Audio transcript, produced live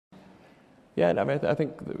Yeah, and I mean, I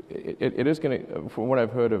think it is going to, from what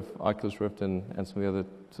I've heard of Oculus Rift and some of the other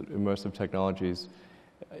sort of immersive technologies,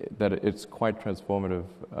 that it's quite transformative.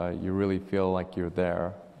 You really feel like you're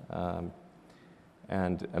there. And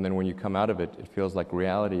then when you come out of it, it feels like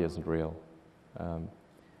reality isn't real.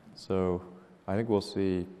 So I think we'll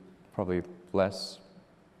see probably less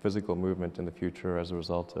physical movement in the future as a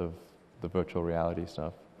result of the virtual reality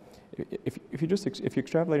stuff. If you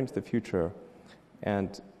extrapolate into the future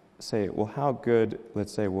and say, well, how good,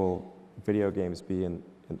 let's say, will video games be in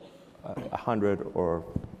 100 or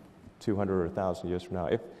 200 or 1,000 years from now?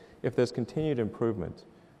 If there's continued improvement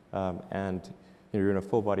and you're in a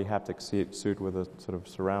full-body haptic suit with a sort of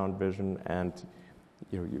surround vision, and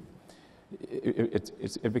it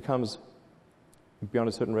becomes, beyond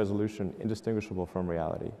a certain resolution, indistinguishable from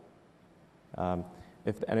reality. And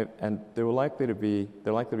there are likely to be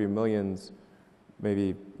millions,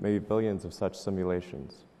 maybe billions of such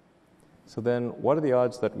simulations. So then, what are the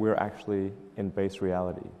odds that we're actually in base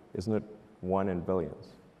reality? Isn't it 1 in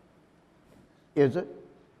billions? Is it?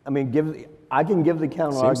 I mean, I can give the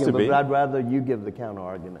counter argument, but I'd rather you give the counter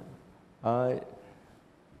argument.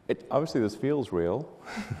 Obviously, this feels real,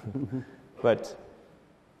 but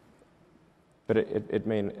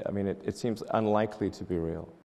it seems unlikely to be real.